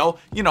 3-0.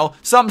 You know,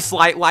 some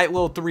slight, light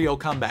little 3-0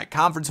 comeback.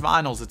 Conference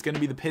Finals, it's going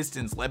to be the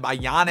Pistons, led by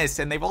Giannis,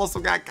 and they've also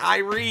got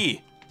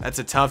Kyrie. That's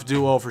a tough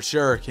duo for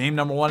sure. Game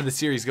number 1 of the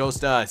series goes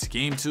to us.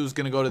 Game 2 is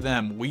going to go to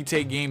them. We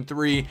take game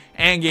 3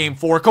 and game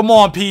 4. Come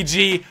on,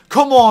 PG.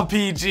 Come on,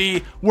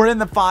 PG. We're in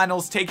the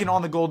finals, taking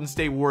on the Golden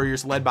State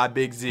Warriors, led by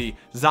Big Z.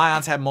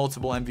 Zion's had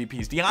multiple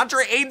MVPs.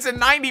 DeAndre Ayton's at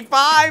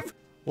 95.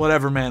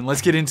 Whatever, man.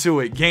 Let's get into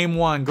it. Game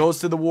 1 goes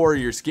to the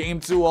Warriors. Game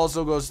 2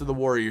 also goes to the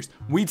Warriors.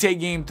 We take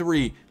game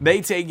 3.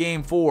 They take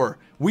game 4.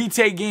 We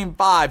take game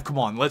 5. Come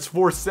on, let's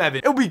force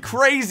 7. It would be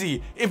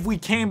crazy if we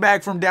came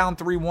back from down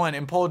 3-1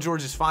 in Paul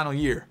George's final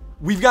year.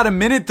 We've got a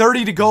minute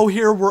 30 to go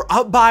here. We're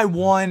up by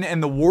 1,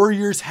 and the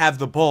Warriors have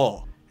the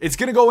ball. It's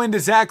going to go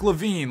into Zach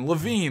LaVine.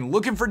 LaVine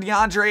looking for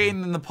DeAndre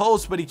Ayton in the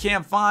post, but he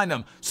can't find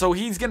him. So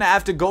he's going to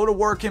have to go to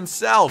work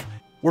himself.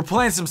 We're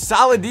playing some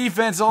solid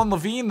defense on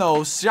LaVine,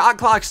 though. Shot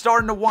clock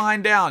starting to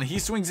wind down. He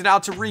swings it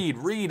out to Reed.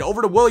 Reed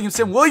over to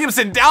Williamson.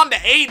 Williamson down to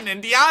Ayton,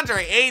 and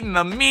DeAndre Ayton,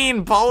 the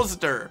mean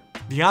poster.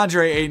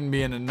 DeAndre Ayton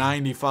being a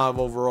 95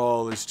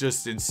 overall is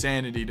just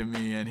insanity to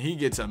me, and he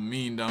gets a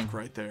mean dunk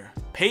right there.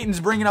 Payton's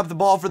bringing up the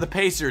ball for the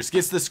Pacers.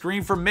 Gets the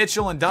screen from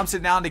Mitchell and dumps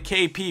it down to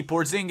KP.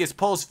 Porzingis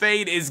post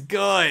fade is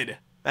good.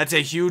 That's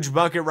a huge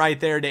bucket right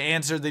there to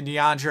answer the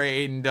DeAndre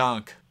Ayton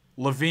dunk.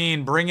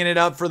 LaVine bringing it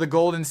up for the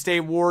Golden State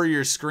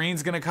Warriors.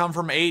 Screen's going to come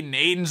from Ayton.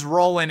 Ayton's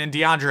rolling, and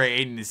DeAndre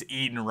Ayton is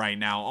eating right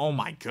now. Oh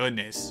my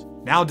goodness.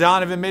 Now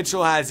Donovan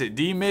Mitchell has it.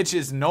 D-Mitch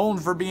is known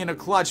for being a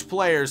clutch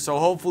player, so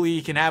hopefully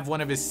he can have one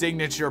of his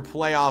signature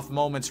playoff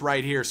moments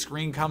right here.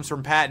 Screen comes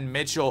from Patton.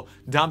 Mitchell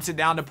dumps it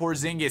down to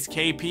Porzingis.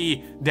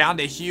 KP down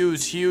to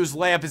Hughes. Hughes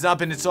layup is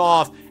up and it's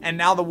off, and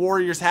now the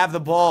Warriors have the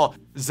ball.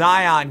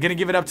 Zion gonna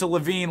give it up to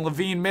LaVine.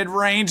 LaVine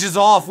mid-range is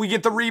off. We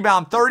get the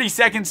rebound. 30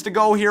 seconds to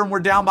go here, and we're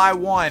down by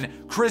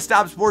 1.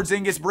 Kristaps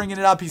Porzingis bringing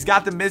it up. He's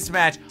got the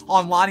mismatch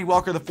on Lonnie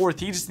Walker IV.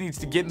 He just needs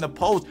to get in the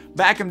post,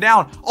 back him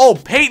down. Oh,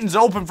 Payton's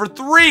open for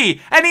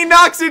 3, and he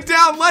knocks it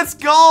down. Let's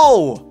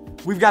go.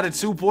 We've got a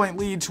 2-point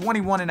lead.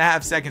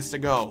 21.5 seconds to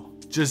go.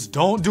 Just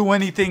don't do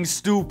anything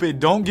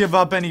stupid. Don't give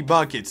up any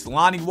buckets.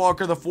 Lonnie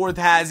Walker IV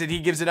has it. He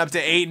gives it up to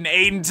Ayton.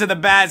 Ayton to the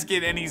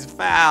basket, and he's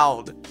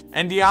fouled.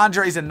 And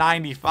DeAndre's a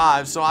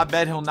 95, so I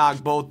bet he'll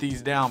knock both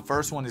these down.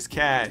 First one is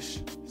cash.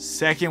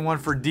 Second one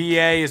for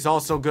DA is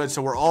also good,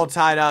 so we're all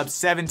tied up.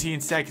 17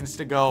 seconds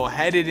to go.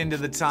 Headed into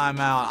the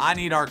timeout. I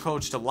need our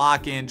coach to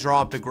lock in,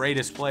 draw up the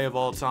greatest play of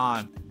all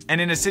time. And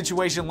in a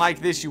situation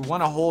like this, you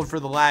want to hold for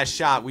the last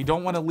shot. We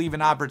don't want to leave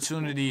an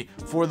opportunity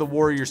for the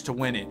Warriors to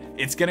win it.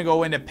 It's going to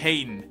go into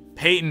Payton.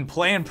 Payton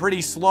playing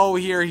pretty slow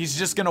here. He's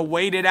just going to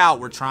wait it out.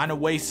 We're trying to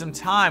waste some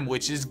time,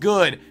 which is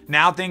good.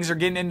 Now things are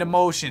getting into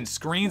motion.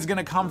 Screen's going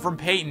to come from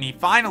Payton. He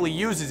finally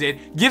uses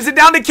it. Gives it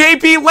down to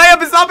KP.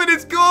 Layup is up and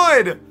it's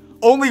good.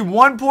 Only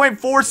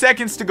 1.4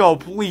 seconds to go.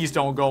 Please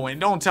don't go in.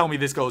 Don't tell me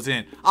this goes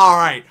in. All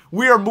right,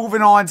 we are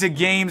moving on to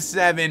Game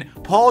 7.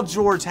 Paul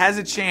George has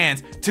a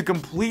chance to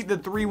complete the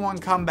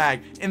 3-1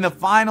 comeback in the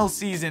final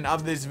season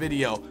of this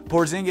video.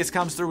 Porzingis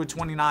comes through with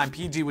 29,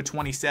 PG with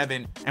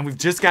 27, and we've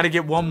just got to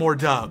get one more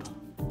dub.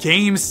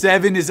 Game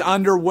 7 is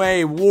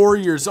underway.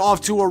 Warriors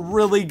off to a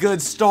really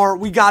good start.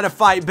 We got to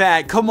fight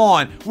back. Come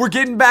on. We're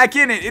getting back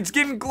in it. It's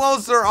getting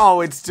closer.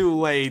 Oh, it's too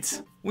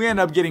late. We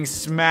end up getting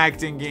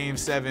smacked in Game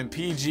 7.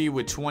 PG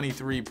with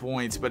 23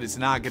 points, but it's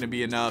not going to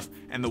be enough,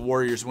 and the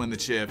Warriors win the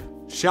chip.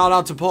 Shout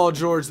out to Paul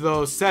George,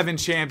 though. 7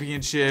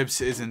 championships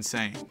is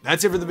insane.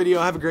 That's it for the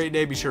video. Have a great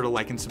day. Be sure to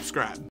like and subscribe.